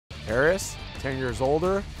Harris, 10 years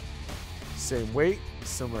older, same weight,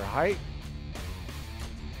 similar height.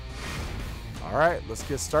 All right, let's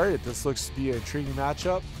get started. This looks to be an intriguing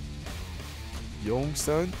matchup. YONG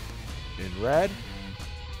SHUN in red,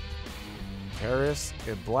 Harris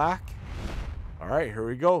in black. All right, here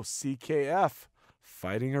we go. CKF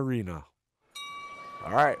Fighting Arena.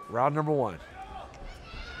 All right, round number 1.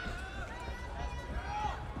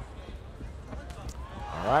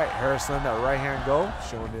 All right, Harris letting that right hand go,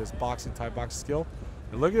 showing his boxing, Thai boxing skill.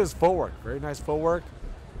 And look at his footwork, very nice footwork.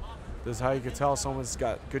 This is how you can tell someone's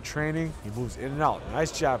got good training. He moves in and out.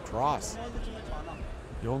 Nice jab cross.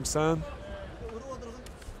 YONG SHUN.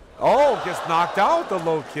 Oh, gets knocked out with the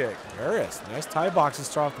low kick. Harris, nice Thai boxing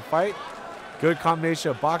start off the fight. Good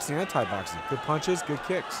combination of boxing and Thai boxing. Good punches, good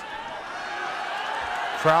kicks.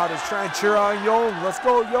 Crowd is trying to cheer on YONG. Let's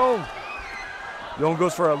go, YONG. YONG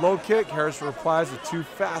goes for a low kick. Harris replies with 2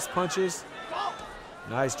 fast punches.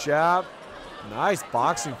 Nice jab. Nice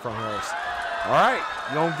boxing from Harris. All right,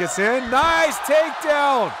 YONG gets in. Nice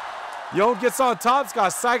takedown. YONG gets on top. He's got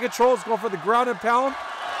side control. He's going for the ground and pound.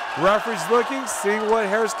 Referee's looking, seeing what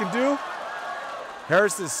Harris can do.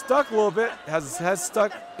 Harris is stuck a little bit. Has his head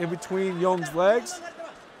stuck in between YONG's legs.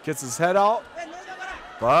 Gets his head out.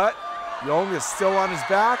 But YONG is still on his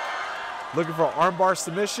back. Looking for an armbar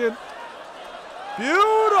submission.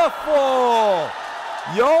 Beautiful!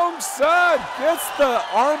 YONG SHUN gets the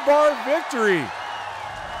armbar victory.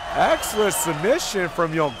 Excellent submission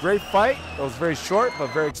from YONG. Great fight. It was very short, but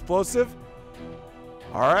very explosive.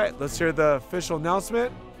 All right, let's hear the official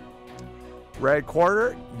announcement. Red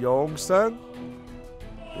corner, YONG SHUN.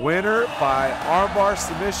 Winner by armbar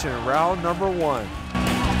submission, round number 1.